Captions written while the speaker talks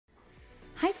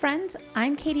Hi friends,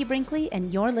 I'm Katie Brinkley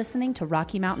and you're listening to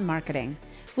Rocky Mountain Marketing.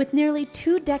 With nearly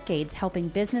 2 decades helping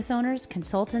business owners,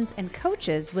 consultants, and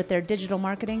coaches with their digital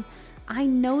marketing, I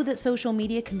know that social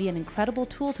media can be an incredible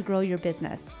tool to grow your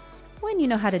business when you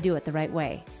know how to do it the right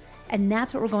way. And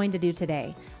that's what we're going to do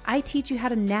today. I teach you how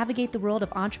to navigate the world of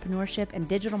entrepreneurship and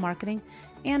digital marketing,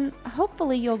 and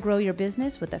hopefully you'll grow your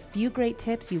business with a few great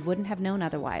tips you wouldn't have known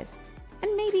otherwise,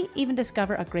 and maybe even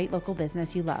discover a great local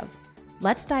business you love.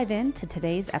 Let's dive into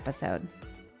today's episode.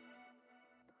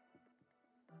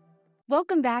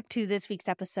 Welcome back to this week's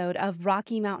episode of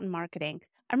Rocky Mountain Marketing.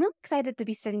 I'm really excited to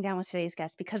be sitting down with today's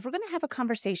guest because we're going to have a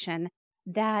conversation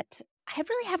that I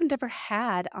really haven't ever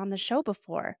had on the show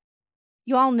before.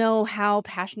 You all know how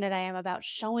passionate I am about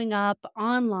showing up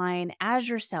online as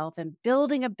yourself and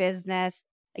building a business.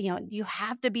 You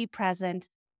have to be present.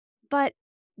 But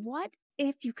what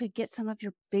if you could get some of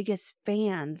your biggest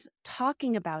fans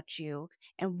talking about you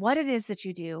and what it is that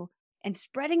you do and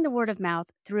spreading the word of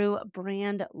mouth through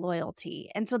brand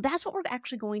loyalty? And so that's what we're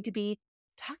actually going to be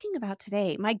talking about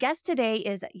today. My guest today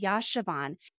is Yash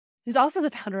Chavan, who's also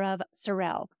the founder of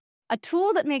Sorrel, a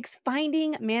tool that makes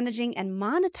finding, managing, and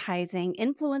monetizing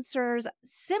influencers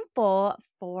simple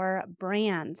for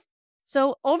brands.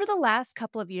 So over the last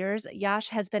couple of years, Yash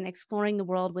has been exploring the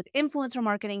world with influencer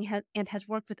marketing and has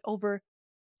worked with over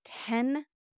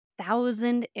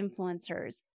 10,000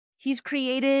 influencers. He's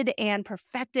created and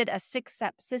perfected a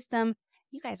 6-step system.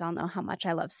 You guys all know how much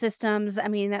I love systems. I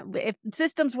mean, if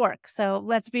systems work, so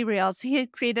let's be real. So he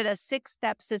created a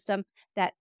 6-step system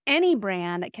that any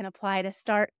brand can apply to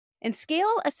start and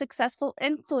scale a successful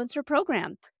influencer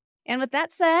program. And with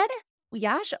that said,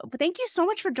 Yash, thank you so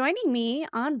much for joining me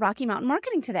on Rocky Mountain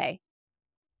Marketing today.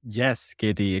 Yes,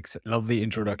 Katie, lovely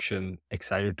introduction.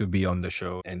 Excited to be on the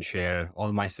show and share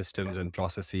all my systems and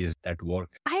processes that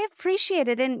work. I appreciate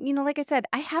it. And, like I said,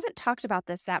 I haven't talked about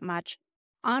this that much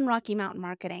on Rocky Mountain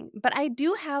Marketing, but I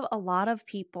do have a lot of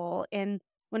people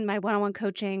when my one-on-one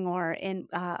coaching or in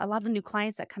a lot of new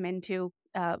clients that come in to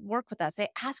work with us, they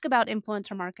ask about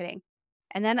influencer marketing.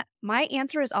 And then my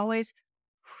answer is always,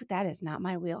 that is not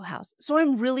my wheelhouse. So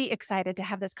I'm really excited to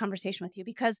have this conversation with you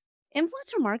because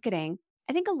influencer marketing,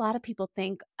 I think a lot of people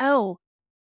think, oh,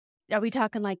 are we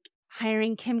talking like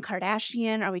hiring Kim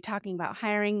Kardashian? Are we talking about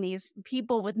hiring these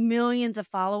people with millions of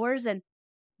followers? And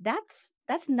that's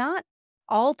not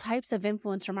all types of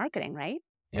influencer marketing, right?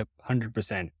 Yep,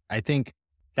 100%. I think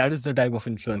that is the type of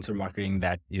influencer marketing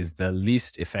that is the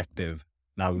least effective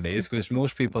nowadays because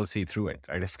most people see through it,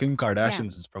 right? If Kim Kardashian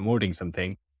is promoting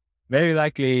something, very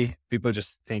likely people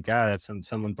just think, that's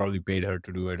someone probably paid her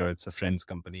to do it, or it's a friend's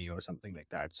company or something like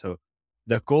that. So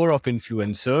the core of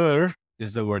influencer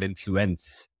is the word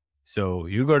influence. So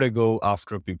you got to go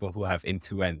after people who have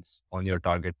influence on your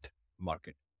target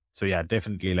market. So yeah,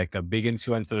 definitely like the big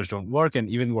influencers don't work. And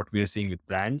even what we're seeing with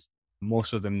brands,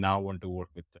 most of them now want to work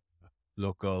with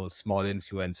local small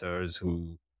influencers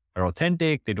who are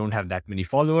authentic. They don't have that many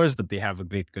followers, but they have a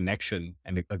great connection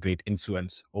and a great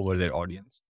influence over their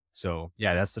audience. So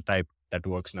yeah, that's the type that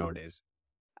works nowadays.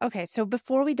 Okay, so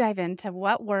before we dive into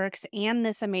what works and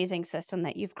this amazing system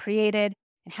that you've created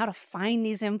and how to find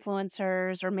these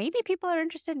influencers, or maybe people are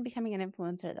interested in becoming an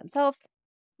influencer themselves,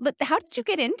 how did you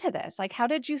get into this? Like, how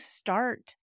did you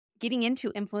start getting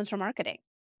into influencer marketing?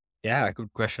 Yeah,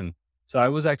 good question. So I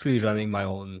was actually running my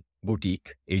own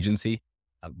boutique agency.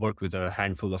 I worked with a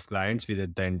handful of clients. We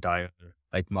did the entire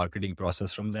marketing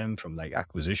process from them, from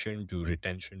acquisition to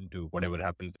retention to whatever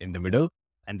happened in the middle.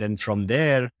 And then from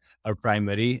there, our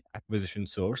primary acquisition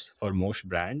source for most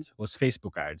brands was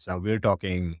Facebook ads. Now we're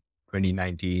talking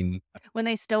 2019. When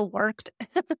they still worked.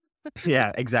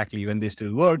 Yeah, exactly. When they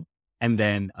still worked. And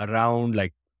then around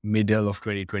middle of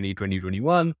 2020,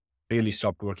 2021, really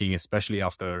stopped working, especially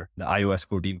after the iOS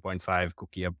 14.5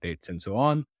 cookie updates and so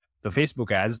on. The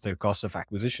Facebook ads, the cost of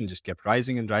acquisition just kept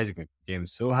rising and rising. It became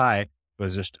so high, it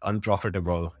was just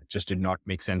unprofitable. It just did not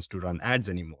make sense to run ads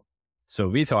anymore. So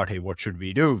we thought, hey, what should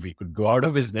we do? We could go out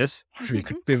of business, or we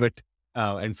could pivot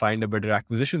and find a better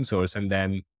acquisition source. And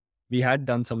then we had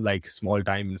done some small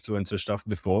time influencer stuff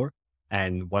before.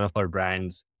 And one of our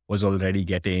brands was already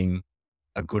getting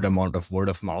a good amount of word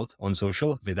of mouth on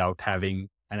social without having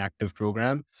an active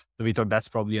program. So we thought that's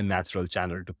probably a natural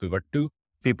channel to pivot to.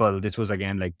 This was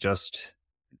again, just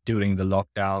during the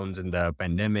lockdowns and the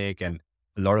pandemic, and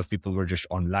a lot of people were just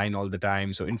online all the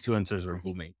time. So influencers were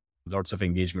booming, lots of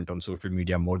engagement on social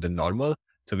media, more than normal.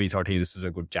 So we thought, hey, this is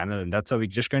a good channel. And that's how we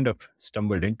just kind of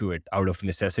stumbled into it out of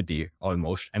necessity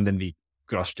almost. And then we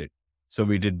crushed it. So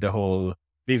we did the whole,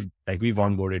 we've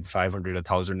onboarded 500,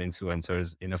 1,000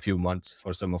 influencers in a few months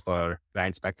for some of our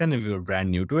clients back then. And we were brand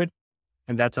new to it.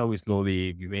 And that's how we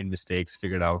made mistakes,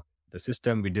 figured out the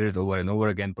system. We did it over and over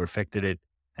again, perfected it.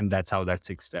 And that's how that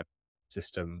 6-step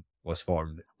system was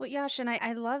formed. Well, Yash, and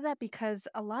I love that because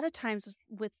a lot of times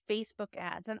with Facebook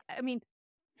ads, and I mean,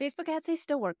 Facebook ads, they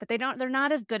still work, but they're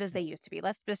not as good as they used to be.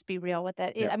 Let's just be real with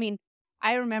it. Yeah. I mean,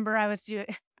 I remember I was doing,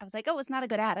 I was like, oh, it's not a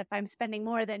good ad if I'm spending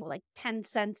more than like 10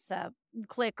 cents a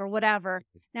click or whatever.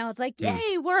 Now it's like, Mm.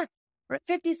 yay, we're at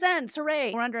 50 cents.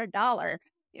 Hooray. We're under $1.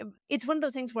 It's one of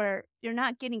those things where you're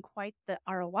not getting quite the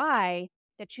ROI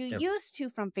that you Yep. used to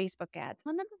from Facebook ads.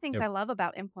 One of the things Yep. I love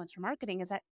about influencer marketing is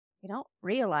that you don't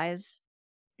realize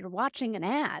you're watching an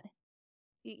ad.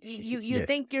 You Yes.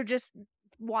 think you're just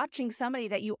watching somebody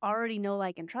that you already know,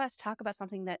 like, and trust talk about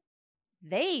something that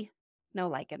they know,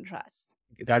 like, and trust.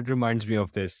 That reminds me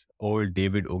of this old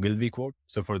David Ogilvy quote.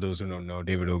 So for those who don't know,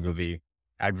 David Ogilvy,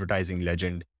 advertising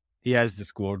legend, he has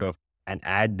this quote of an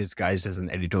ad disguised as an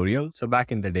editorial. So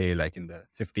back in the day, like in the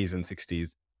 50s and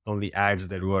 60s, only ads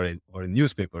that were in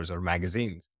newspapers or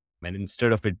magazines. And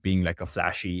instead of it being like a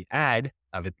flashy ad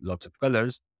with lots of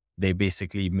colors, they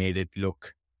basically made it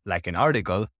look like an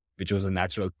article, which was a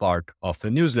natural part of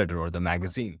the newsletter or the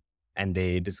magazine. And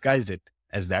they disguised it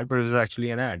as that, but it was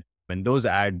actually an ad. And those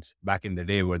ads back in the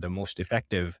day were the most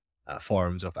effective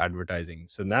forms of advertising.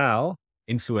 So now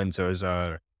influencers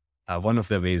are one of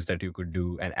the ways that you could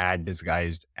do an ad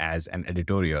disguised as an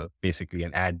editorial, basically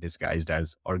an ad disguised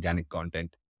as organic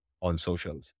content on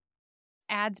socials.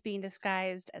 Ads being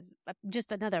disguised as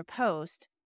just another post.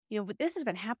 This has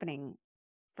been happening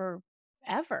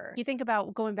forever. You think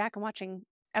about going back and watching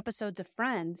episodes of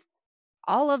Friends,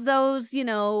 all of those,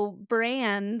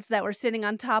 brands that were sitting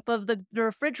on top of the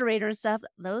refrigerator and stuff,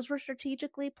 those were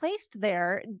strategically placed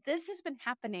there. This has been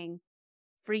happening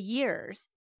for years.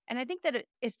 And I think that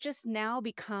it's just now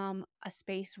become a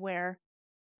space where,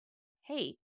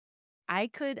 hey, I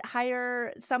could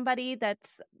hire somebody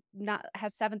that's not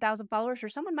has 7,000 followers, or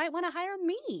someone might want to hire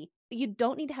me. You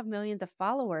don't need to have millions of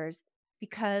followers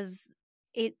because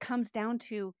it comes down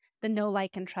to the know,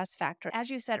 like, and trust factor. As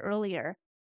you said earlier,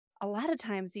 a lot of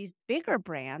times these bigger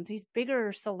brands, these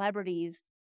bigger celebrities,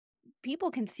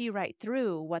 people can see right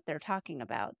through what they're talking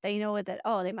about. They know that,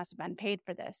 oh, they must have been paid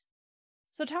for this.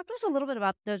 So talk to us a little bit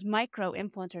about those micro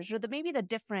influencers, or maybe the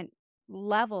different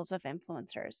levels of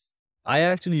influencers. I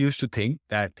actually used to think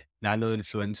that nano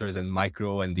influencers and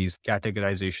micro and these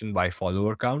categorization by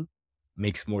follower count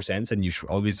makes more sense. And you should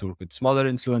always work with smaller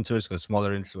influencers because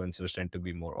smaller influencers tend to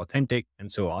be more authentic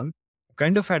and so on.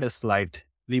 Kind of had a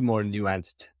slightly more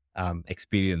nuanced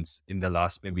experience in the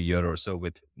last maybe year or so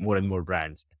with more and more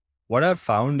brands. What I've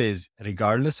found is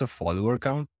regardless of follower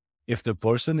count, if the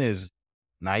person is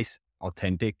nice,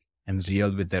 authentic, and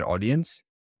real with their audience,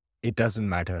 it doesn't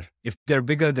matter. If they're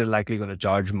bigger, they're likely going to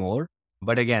charge more.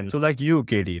 But again, so like you,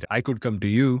 Katie, I could come to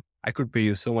you. I could pay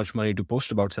you so much money to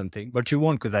post about something, but you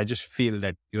won't because I just feel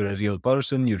that you're a real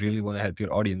person. You really want to help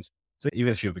your audience. So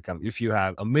even if you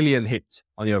have a million hits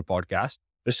on your podcast,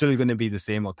 you're still going to be the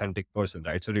same authentic person,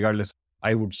 right? So regardless,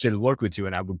 I would still work with you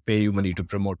and I would pay you money to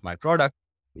promote my product,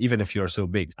 even if you're so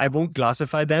big. I won't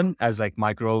classify them as like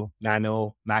micro,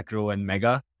 nano, macro, and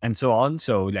mega, and so on.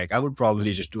 So like I would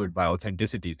probably just do it by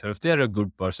authenticity. So if they're a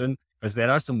good person, because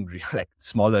there are some like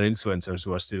smaller influencers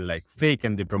who are still like fake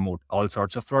and they promote all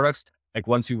sorts of products. Like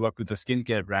once you worked with a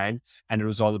skincare brand and it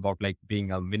was all about like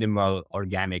being a minimal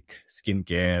organic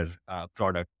skincare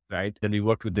product, right? Then we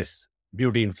worked with this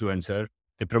beauty influencer.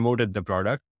 They promoted the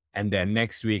product. And then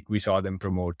next week we saw them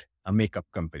promote a makeup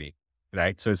company,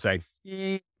 right? So it's like,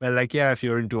 well, like, yeah, if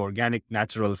you're into organic,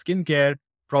 natural skincare,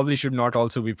 probably should not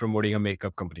also be promoting a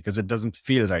makeup company because it doesn't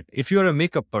feel right. If you're a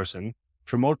makeup person,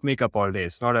 promote makeup all day.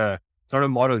 It's not a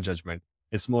moral judgment.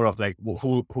 It's more of like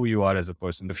who you are as a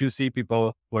person. If you see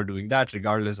people who are doing that,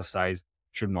 regardless of size,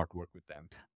 should not work with them.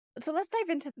 So let's dive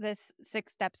into this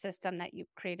 6-step system that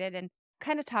you've created and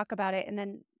kind of talk about it, and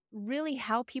then really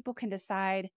how people can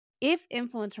decide if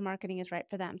influencer marketing is right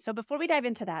for them. So before we dive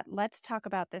into that, let's talk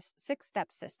about this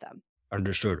 6-step system.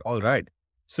 Understood. All right.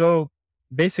 So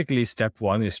basically, step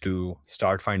one is to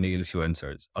start finding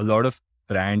influencers. A lot of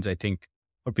brands, I think,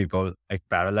 or people like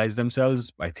paralyze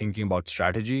themselves by thinking about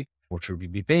strategy. What should we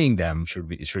be paying them?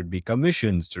 Should it be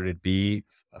commissions? Should it be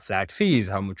flat fees?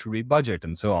 How much should we budget?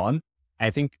 And so on. I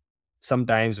think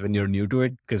sometimes when you're new to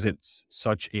it, because it's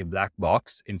such a black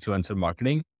box, influencer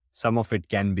marketing, some of it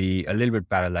can be a little bit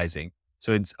paralyzing.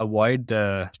 So it's avoid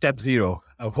the step zero,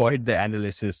 avoid the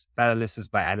paralysis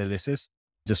by analysis.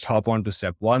 Just hop on to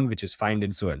step one, which is find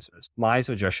influencers. My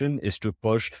suggestion is to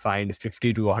first find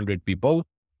 50 to 100 people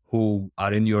who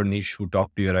are in your niche, who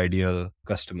talk to your ideal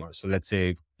customers. So let's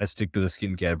stick to the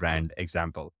skincare brand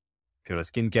example. If you're a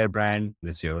skincare brand,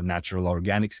 let's say your natural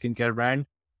organic skincare brand,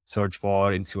 search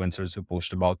for influencers who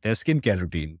post about their skincare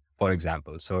routine. For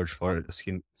example, search for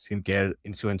skincare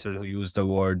influencers who use the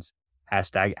words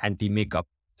hashtag anti-makeup.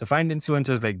 So find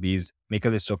influencers like these, make a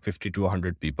list of 50 to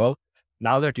 100 people.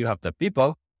 Now that you have the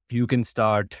people, you can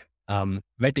start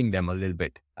vetting them a little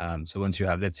bit. So once you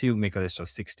have, let's say you make a list of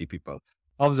 60 people.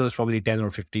 Of those, probably 10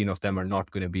 or 15 of them are not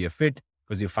going to be a fit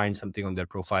because you find something on their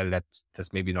profile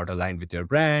that's maybe not aligned with your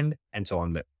brand and so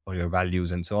on, or your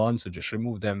values and so on. So just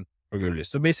remove them from your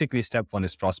list. So basically, step one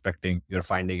is prospecting. You're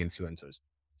finding influencers.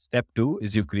 Step two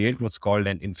is you create what's called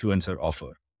an influencer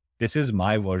offer. This is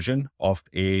my version of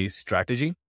a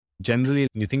strategy. Generally,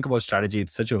 when you think about strategy,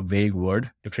 it's such a vague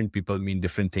word. Different people mean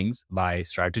different things by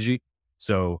strategy.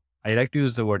 So I like to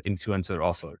use the word influencer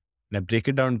offer. And I break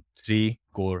it down 3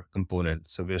 core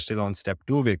components. So we're still on step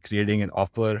 2. We're creating an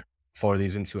offer for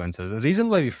these influencers. The reason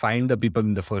why we find the people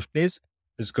in the first place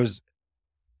is because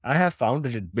I have found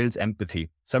that it builds empathy.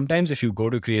 Sometimes if you go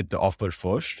to create the offer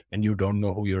first and you don't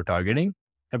know who you're targeting,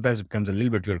 sometimes it becomes a little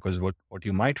bit weird because what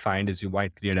you might find is you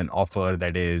might create an offer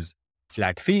that is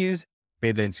flat fees,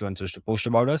 pay the influencers to post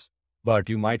about us. But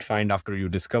you might find after you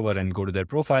discover and go to their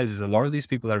profiles, is a lot of these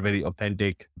people are very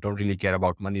authentic, don't really care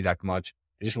about money that much.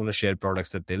 They just want to share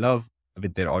products that they love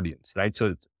with their audience, right?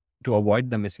 So to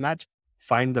avoid the mismatch,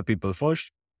 find the people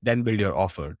first, then build your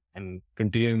offer. And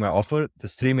continuing my offer,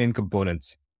 there's 3 main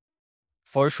components.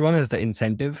 First one is the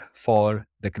incentive for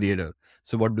the creator.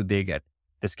 So what do they get?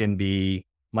 This can be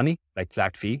money, like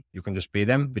flat fee. You can just pay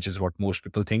them, which is what most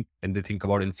people think when they think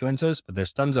about influencers, but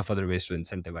there's tons of other ways to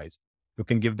incentivize. You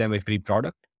can give them a free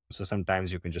product. So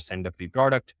sometimes you can just send a free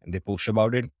product and they post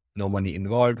about it, no money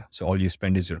involved. So all you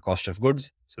spend is your cost of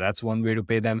goods. So that's one way to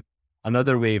pay them.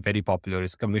 Another way, very popular,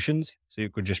 is commissions. So you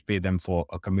could just pay them for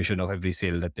a commission of every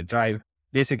sale that they drive.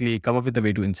 Basically, come up with a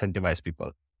way to incentivize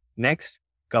people. Next,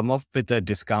 come up with a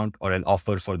discount or an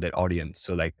offer for their audience.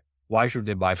 So like, why should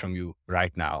they buy from you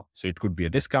right now? So it could be a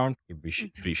discount, it could be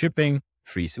free shipping,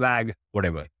 free swag,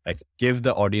 whatever. Like give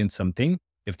the audience something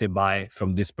if they buy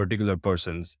from this particular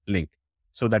person's link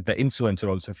so that the influencer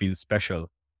also feels special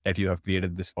that you have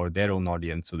created this for their own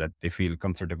audience so that they feel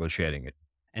comfortable sharing it.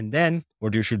 And then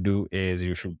what you should do is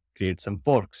you should create some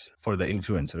perks for the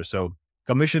influencer. So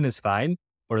commission is fine,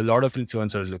 but a lot of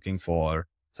influencers are looking for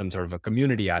some sort of a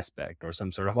community aspect or some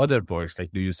sort of other perks.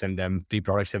 Like, do you send them free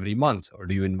products every month, or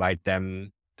do you invite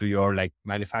them to your like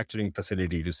manufacturing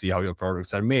facility to see how your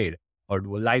products are made, or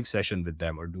do a live session with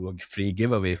them, or do a free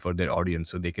giveaway for their audience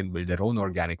so they can build their own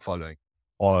organic following?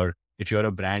 Or if you're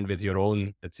a brand with your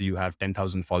own, let's say you have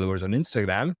 10,000 followers on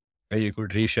Instagram, where you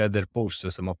could reshare their posts so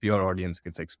some of your audience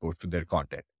gets exposed to their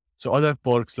content. So other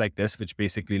perks like this, which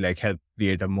basically like help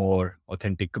create a more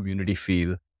authentic community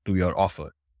feel to your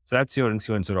offer. So that's your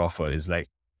influencer offer, is like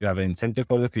you have an incentive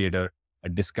for the creator, a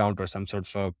discount or some sort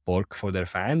of a perk for their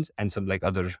fans, and some like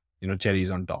other, cherries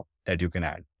on top that you can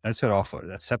add. That's your offer.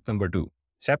 That's step number 2.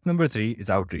 Step number 3 is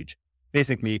outreach.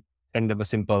 Basically, send them a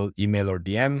simple email or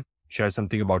DM, share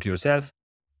something about yourself,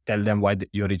 tell them why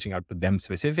you're reaching out to them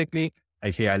specifically.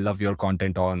 Like, hey, I love your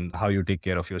content on how you take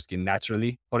care of your skin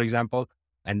naturally, for example,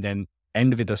 and then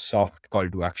end with a soft call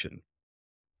to action.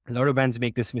 A lot of brands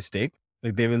make this mistake.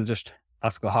 Like they will just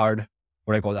ask what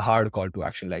I call a hard call to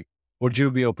action. Like, would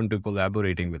you be open to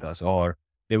collaborating with us? Or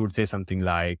they would say something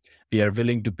like, we are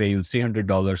willing to pay you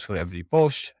 $300 for every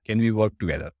post. Can we work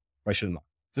together? Question mark.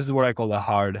 This is what I call a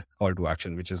hard call to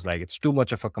action, which is like, it's too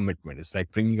much of a commitment. It's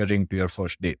like bringing a ring to your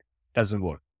first date. Doesn't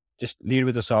work. Just lead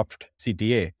with a soft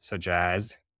CTA, such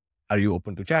as, are you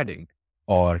open to chatting?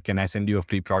 Or can I send you a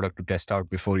free product to test out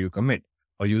before you commit?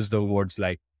 Or use the words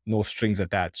like, no strings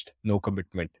attached, no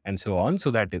commitment, and so on,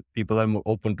 so that people are more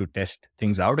open to test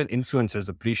things out. And influencers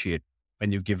appreciate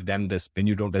when you give them this, when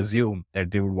you don't assume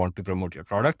that they would want to promote your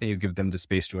product, and you give them the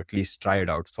space to at least try it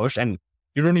out first. And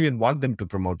you don't even want them to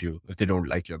promote you if they don't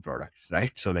like your product,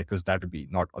 right? So like, because that would be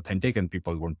not authentic and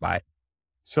people won't buy.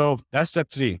 So that's step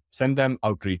 3, send them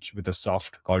outreach with a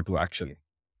soft call to action.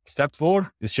 Step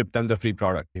 4 is ship them the free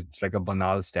product. It's like a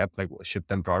banal step, like ship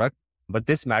them product. But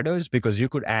this matters because you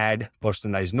could add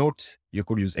personalized notes. You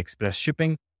could use express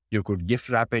shipping. You could gift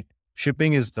wrap it.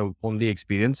 Shipping is the only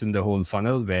experience in the whole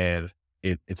funnel where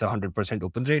it's 100%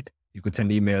 open rate. You could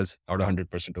send emails, not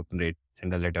 100% open rate,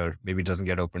 send a letter, maybe it doesn't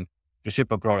get open. To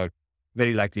ship a product,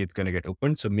 very likely it's going to get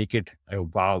opened. So make it a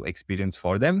wow experience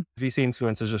for them. If we say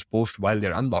influencers just post while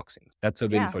they're unboxing, that's a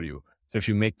win for you. So if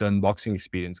you make the unboxing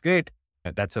experience great,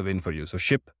 that's a win for you. So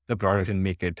ship the product and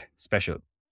make it special.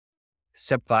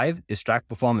 Step 5 is track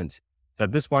performance. So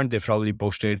at this point, they've probably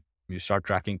posted. You start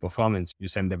tracking performance. You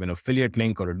send them an affiliate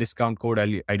link or a discount code,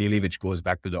 ideally, which goes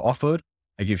back to the offer.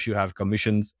 Like if you have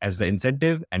commissions as the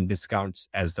incentive and discounts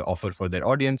as the offer for their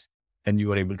audience, then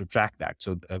you are able to track that.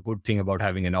 So a good thing about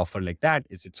having an offer like that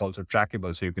is it's also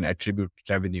trackable. So you can attribute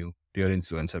revenue to your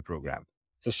influencer program.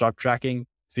 So start tracking,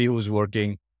 see who's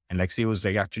working, and like see who's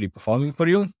like actually performing for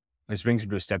you. Which brings you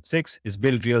to step 6 is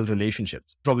build real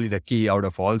relationships. Probably the key out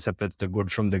of all, separate the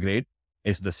good from the great,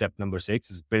 is the step number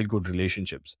 6 is build good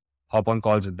relationships. Hop on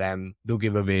calls with them, do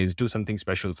giveaways, do something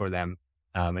special for them.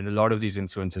 And a lot of these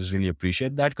influencers really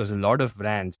appreciate that because a lot of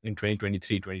brands in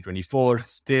 2023, 2024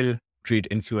 still treat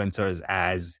influencers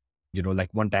as, like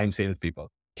one-time salespeople.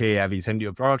 Okay, yeah, we send you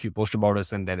a product, you post about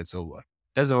us, and then it's over.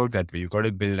 It doesn't work that way. You got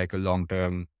to build like a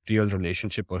long-term, real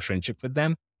relationship or friendship with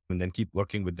them, and then keep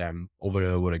working with them over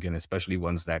and over again, especially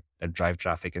ones that drive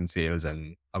traffic and sales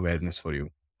and awareness for you.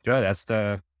 Yeah, that's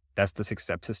the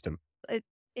 6-step system.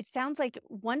 It sounds like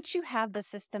once you have the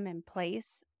system in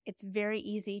place, it's very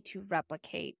easy to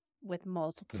replicate with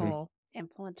multiple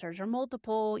influencers or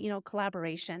multiple,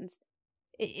 collaborations.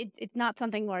 It's not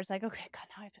something where it's like, okay, God,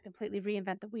 now I have to completely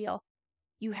reinvent the wheel.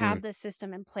 You have the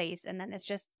system in place, and then it's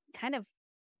just kind of,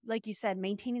 like you said,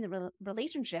 maintaining the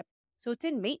relationship. So it's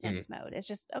in maintenance mode. It's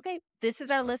just, okay, this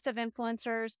is our list of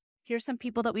influencers. Here's some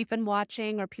people that we've been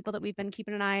watching or people that we've been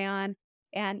keeping an eye on.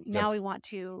 And now we want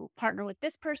to partner with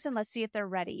this person. Let's see if they're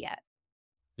ready yet.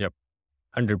 Yep.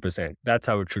 100%. That's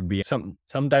how it should be.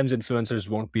 Sometimes influencers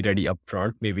won't be ready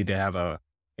upfront. Maybe they have a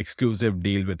exclusive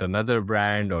deal with another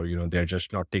brand, or they're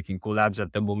just not taking collabs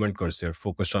at the moment because they're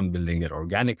focused on building their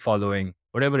organic following.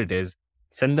 Whatever it is,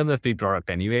 send them the free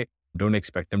product anyway. Don't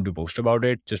expect them to post about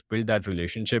it. Just build that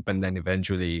relationship, and then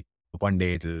eventually one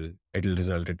day it'll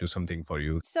result into something for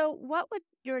you. So what would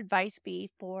your advice be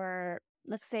for,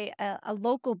 let's say, a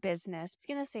local business? I was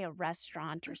going to say a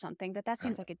restaurant or something, but that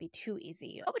seems like it'd be too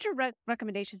easy. What would your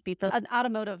recommendations be for an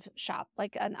automotive shop,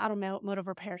 like an automotive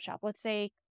repair shop? Let's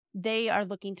say they are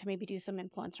looking to maybe do some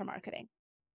influencer marketing.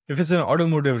 If it's an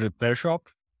automotive repair shop,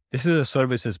 this is a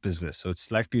services business. So it's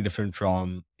slightly different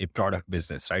from a product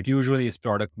business, right? Usually it's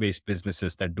product-based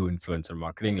businesses that do influencer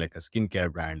marketing, like a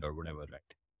skincare brand or whatever,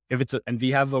 right? And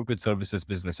we have worked with services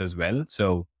business as well.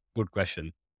 So good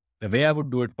question. The way I would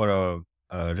do it for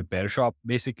a repair shop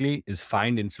basically is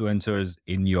find influencers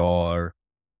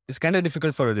it's kind of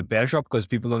difficult for a repair shop because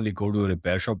people only go to a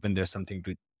repair shop when there's something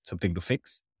to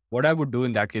fix. What I would do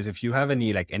in that case, if you have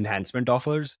any like enhancement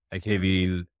offers, like, hey,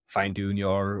 we'll fine tune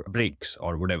your brakes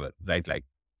or whatever, right? Like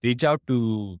reach out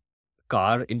to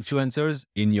car influencers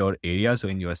in your area. So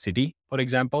in your city, for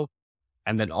example,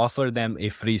 and then offer them a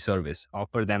free service,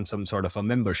 offer them some sort of a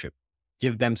membership,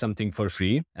 give them something for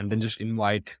free, and then just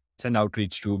send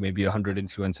outreach to maybe 100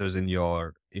 influencers in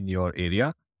your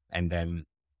area, and then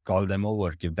call them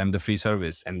over, give them the free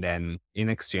service. And then in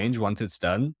exchange, once it's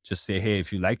done, just say, hey,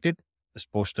 if you liked it,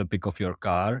 just post a pic of your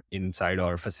car inside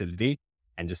our facility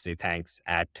and just say thanks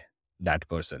at that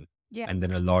person. Yeah. And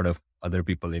then a lot of other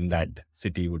people in that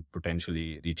city would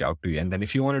potentially reach out to you. And then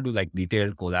if you want to do like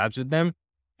detailed collabs with them,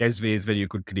 there's ways where you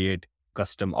could create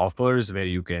custom offers where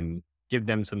you can give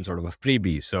them some sort of a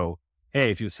freebie. So, hey,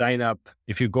 if you sign up,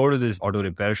 if you go to this auto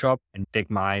repair shop and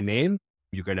take my name,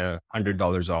 you get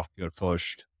 $100 off your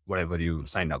first whatever you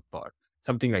sign up for,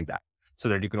 something like that, so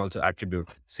that you can also attribute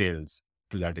sales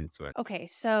to that influence. Okay,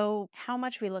 so how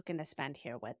much are we looking to spend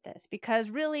here with this? Because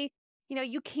really,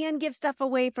 you can give stuff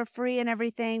away for free and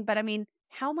everything, but I mean,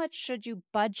 how much should you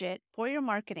budget for your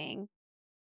marketing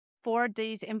for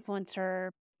these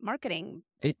influencer marketing?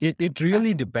 It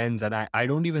really depends. And I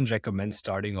don't even recommend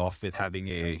starting off with having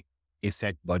a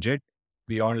set budget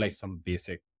beyond like some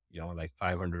basic, like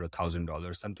 $500 or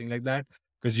 $1,000, something like that.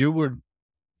 Because you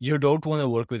don't want to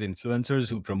work with influencers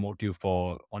who promote you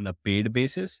on a paid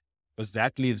basis, because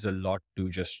that leaves a lot to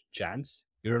just chance.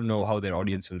 You don't know how their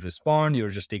audience will respond. You're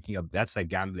just that's like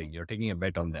gambling. You're taking a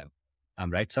bet on them.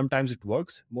 Right. Sometimes it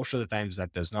works. Most of the times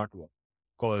that does not work,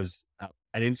 because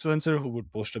an influencer who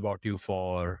would post about you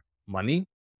for money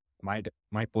might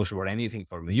post about anything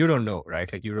for me. You don't know,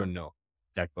 right? Like you don't know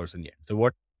that person yet. So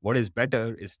what is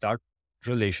better is start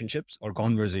relationships or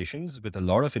conversations with a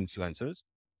lot of influencers.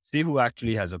 See who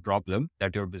actually has a problem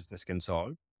that your business can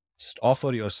solve. Just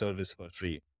offer your service for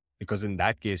free, because in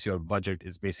that case, your budget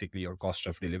is basically your cost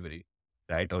of delivery,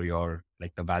 right? Or your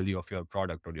like the value of your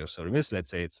product or your service. Let's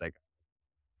say it's like,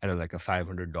 I don't know, like a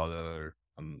 $500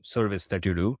 service that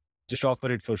you do. Just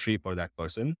offer it for free for that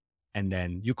person. And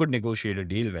then you could negotiate a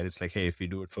deal where it's like, hey, if we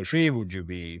do it for free, would you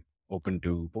be open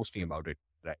to posting about it?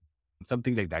 Right.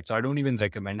 Something like that. So I don't even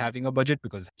recommend having a budget,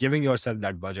 because giving yourself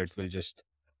that budget will just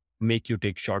make you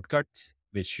take shortcuts,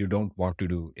 which you don't want to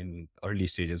do in early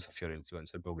stages of your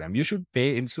influencer program. You should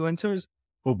pay influencers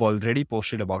who've already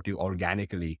posted about you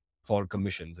organically for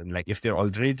commissions. And like, if they're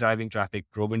already driving traffic,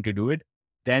 proven to do it,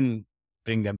 then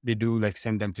bring them, they do like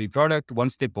send them free product.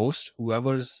 Once they post,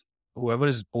 whoever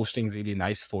is posting really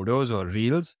nice photos or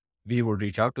reels, we would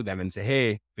reach out to them and say,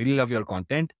 hey, really love your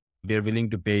content. We're willing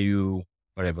to pay you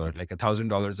whatever, like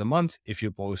 $1,000 a month if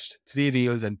you post 3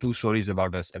 reels and 2 stories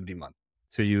about us every month.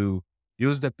 So you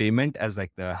use the payment as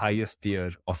like the highest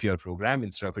tier of your program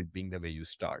instead of it being the way you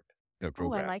start the Oh, I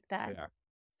program. like So that. yeah.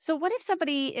 So what if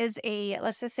somebody is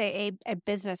let's just say a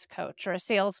business coach or a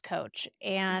sales coach,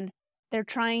 and they're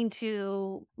trying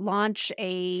to launch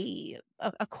a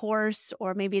course,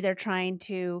 or maybe they're trying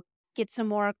to get some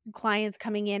more clients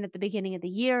coming in at the beginning of the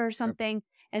year or Yep. something,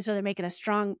 and so they're making a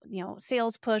strong,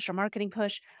 sales push or marketing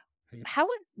push. How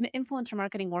would influencer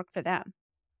marketing work for them?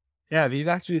 Yeah, we've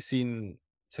actually seen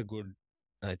it's a good,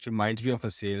 it reminds me of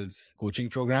a sales coaching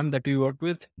program that we worked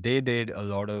with. They did a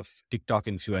lot of TikTok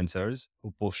influencers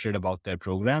who posted about their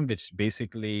program, which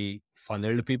basically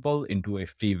funneled people into a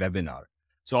free webinar.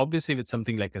 So obviously with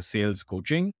something like a sales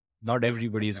coaching, not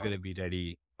everybody is going to be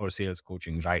ready for sales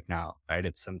coaching right now, right?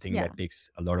 It's something Yeah. that takes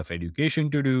a lot of education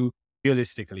to do.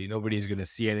 Realistically, nobody's going to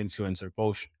see an influencer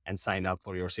post and sign up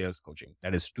for your sales coaching.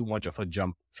 That is too much of a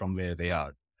jump from where they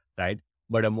are, right?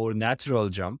 But a more natural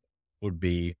jump would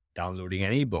be downloading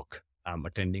an ebook,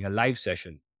 attending a live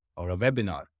session or a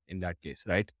webinar in that case,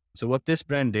 right? So what this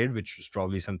brand did, which was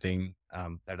probably something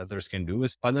that others can do,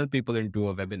 is funnel people into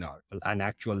a webinar, an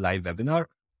actual live webinar.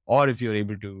 Or if you're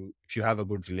able to, if you have a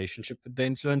good relationship with the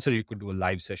influencer, you could do a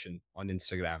live session on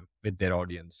Instagram with their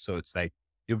audience. So it's like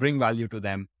you bring value to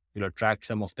them, you'll attract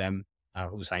some of them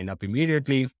who sign up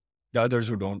immediately. The others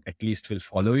who don't at least will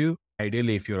follow you.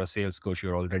 Ideally, if you're a sales coach,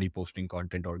 you're already posting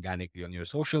content organically on your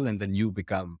social, and then you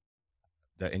become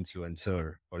the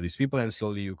influencer for these people, and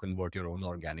slowly you convert your own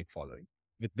organic following.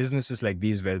 With businesses like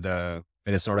these, where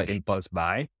it's not an impulse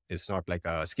buy, it's not like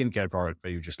a skincare product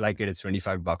where you just like it, it's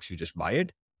 $25, you just buy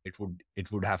it.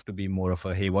 It would have to be more of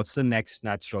a, hey, what's the next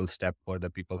natural step for the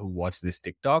people who watch this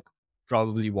TikTok?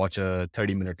 Probably watch a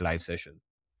 30-minute live session,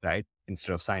 right?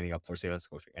 Instead of signing up for sales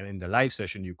coaching. And in the live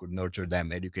session, you could nurture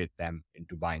them, educate them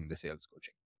into buying the sales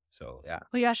coaching. So yeah.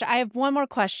 Well, Yash, I have one more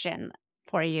question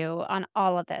for you on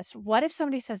all of this. What if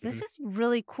somebody says, this Mhm. is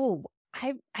really cool?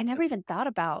 I never even thought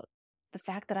about the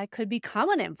fact that I could become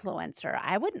an influencer.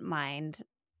 I wouldn't mind,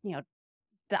 you know,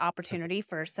 the opportunity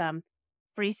for some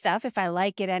free stuff if I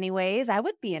like it anyways. I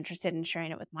would be interested in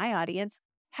sharing it with my audience.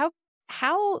 How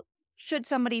how should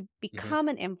somebody Mhm. become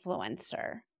an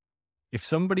influencer? If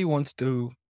somebody wants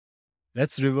to,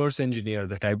 let's reverse engineer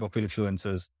the type of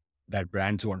influencers that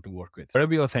brands want to work with. Try to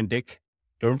be authentic,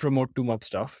 don't promote too much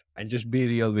stuff, and just be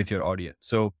real with your audience.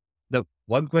 So the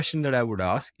one question that I would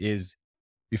ask is,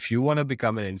 if you want to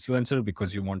become an influencer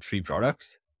because you want free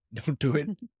products, don't do it.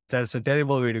 That's a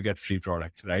terrible way to get free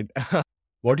products, right?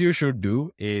 What you should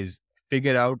do is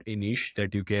figure out a niche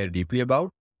that you care deeply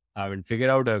about, and figure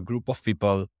out a group of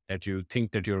people that you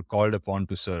think that you're called upon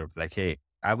to serve. Like, hey,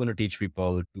 I want to teach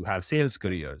people to have sales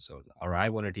careers, or I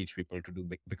want to teach people to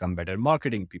become better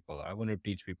marketing people. I want to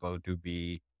teach people to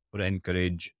be, or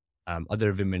encourage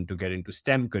other women to get into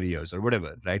STEM careers or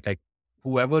whatever, right? Like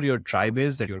whoever your tribe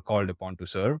is that you're called upon to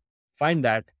serve, find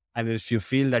that. And if you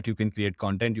feel that you can create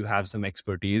content, you have some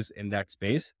expertise in that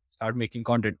space, start making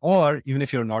content. Or even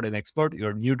if you're not an expert,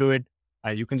 you're new to it,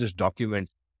 you can just document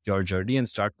your journey and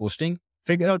start posting.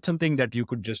 Figure out something that you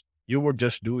would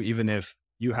just do even if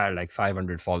you had like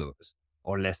 500 followers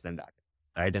or less than that,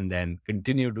 right? And then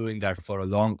continue doing that for a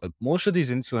long. Most of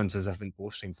these influencers have been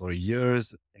posting for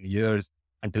years and years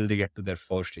until they get to their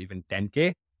first even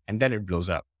 10K, and then it blows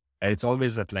up. And it's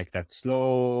always that like that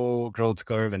slow growth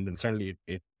curve, and then suddenly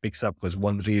it picks up because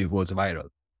one reel goes viral,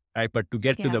 right? But to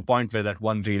get to Yeah. the point where that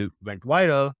one reel went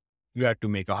viral, you had to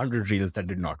make 100 reels that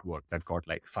did not work, that got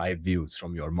like 5 views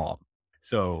from your mom.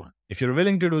 So if you're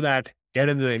willing to do that, get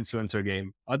into the influencer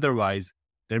game. Otherwise,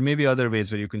 there may be other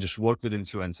ways where you can just work with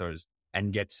influencers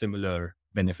and get similar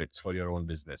benefits for your own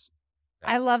business.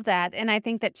 Yeah. I love that, and I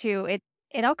think that too,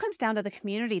 it all comes down to the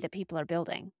community that people are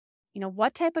building.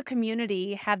 What type of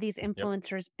community have these Yep.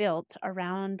 influencers built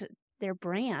around their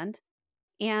brand,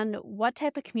 and what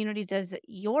type of community does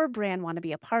your brand want to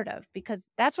be a part of? Because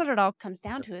that's what it all comes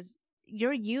down Yep. to, is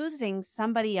you're using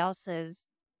somebody else's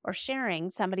or sharing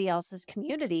somebody else's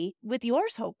community with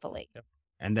yours, hopefully. Yep.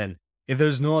 And then if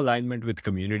there's no alignment with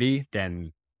community,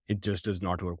 then it just does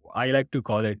not work. I like to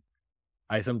call it,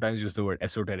 I sometimes use the word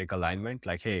esoteric alignment.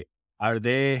 Like, hey, are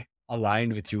they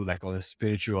aligned with you like on a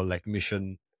spiritual, like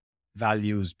mission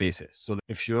values basis? So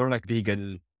if you're like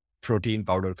vegan protein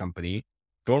powder company,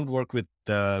 don't work with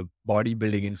the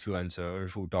bodybuilding influencer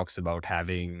who talks about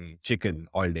having chicken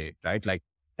all day, right? Like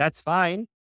That's fine.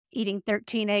 Eating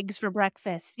 13 eggs for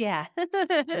breakfast. Yeah.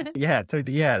 Yeah,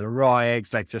 30, yeah, raw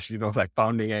eggs, like just, like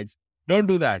pounding eggs. Don't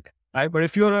do that. Right. But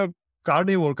if you're a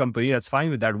carnivore company, that's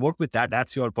fine with that. Work with that.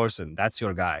 That's your person. That's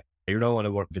your guy. You don't want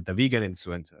to work with the vegan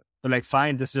influencer. So like,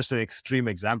 fine, this is just an extreme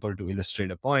example to illustrate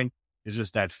a point. It's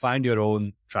just that find your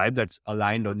own tribe that's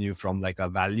aligned on you from like a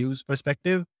values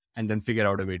perspective, and then figure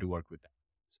out a way to work with that.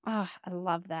 Oh, I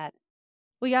love that.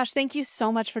 Well, Yash, thank you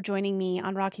so much for joining me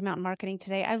on Rocky Mountain Marketing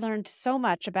today. I learned so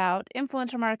much about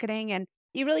influencer marketing, and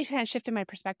you really kind of shifted my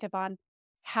perspective on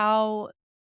how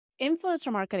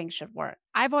influencer marketing should work.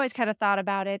 I've always kind of thought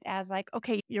about it as like,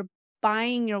 okay, you're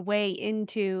buying your way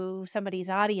into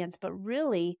somebody's audience, but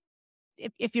really,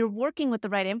 if you're working with the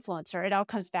right influencer, it all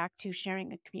comes back to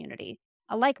sharing a community,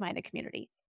 a like-minded community.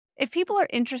 If people are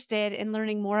interested in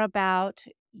learning more about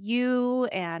you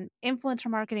and influencer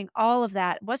marketing, all of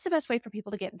that, what's the best way for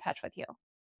people to get in touch with you?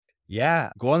 Yeah,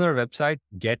 go on our website,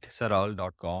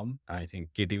 getsaral.com. I think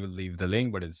Katie will leave the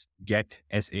link, but it's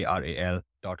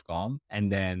getsaral.com.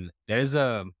 And then there is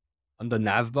on the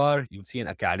nav bar, you'll see an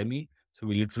academy. So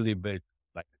we literally built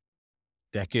like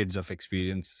decades of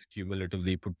experience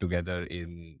cumulatively put together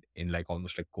in like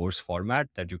almost like course format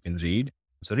that you can read.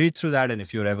 So read through that. And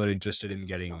if you're ever interested in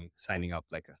signing up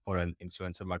like for an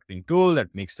influencer marketing tool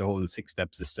that makes the whole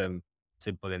 6-step system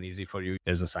simple and easy for you,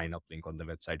 there's a sign up link on the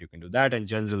website. You can do that. And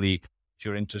generally, if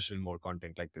you're interested in more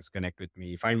content like this, connect with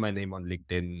me. Find my name on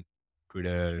LinkedIn,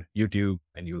 Twitter, YouTube,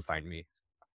 and you'll find me.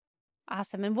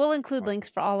 Awesome. And we'll include links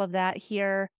for all of that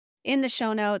here in the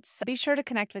show notes. Be sure to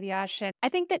connect with Yash. And I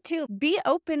think that too, be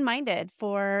open-minded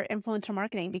for influencer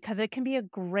marketing, because it can be a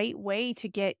great way to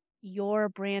get your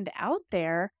brand out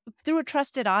there through a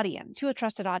trusted audience,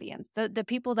 The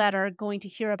people that are going to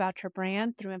hear about your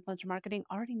brand through influencer marketing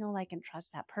already know, like, and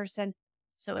trust that person.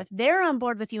 So if they're on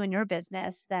board with you and your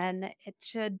business, then it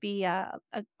should be a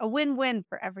win-win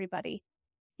for everybody.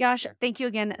 Yash, thank you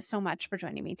again so much for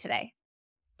joining me today.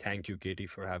 Thank you, Katie,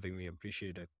 for having me.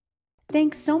 Appreciate it.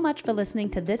 Thanks so much for listening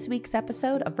to this week's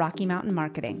episode of Rocky Mountain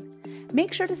Marketing.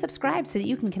 Make sure to subscribe so that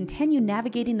you can continue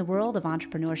navigating the world of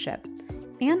entrepreneurship.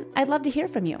 And I'd love to hear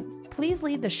from you. Please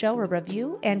leave the show a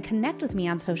review and connect with me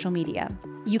on social media.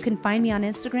 You can find me on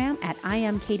Instagram at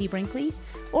 @IamKatieBrinkley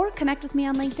or connect with me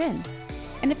on LinkedIn.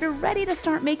 And if you're ready to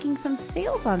start making some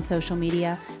sales on social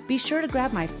media, be sure to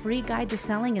grab my free guide to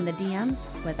selling in the DMs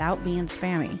without being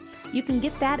spammy. You can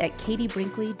get that at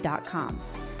katiebrinkley.com.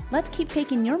 Let's keep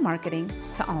taking your marketing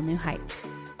to all new heights.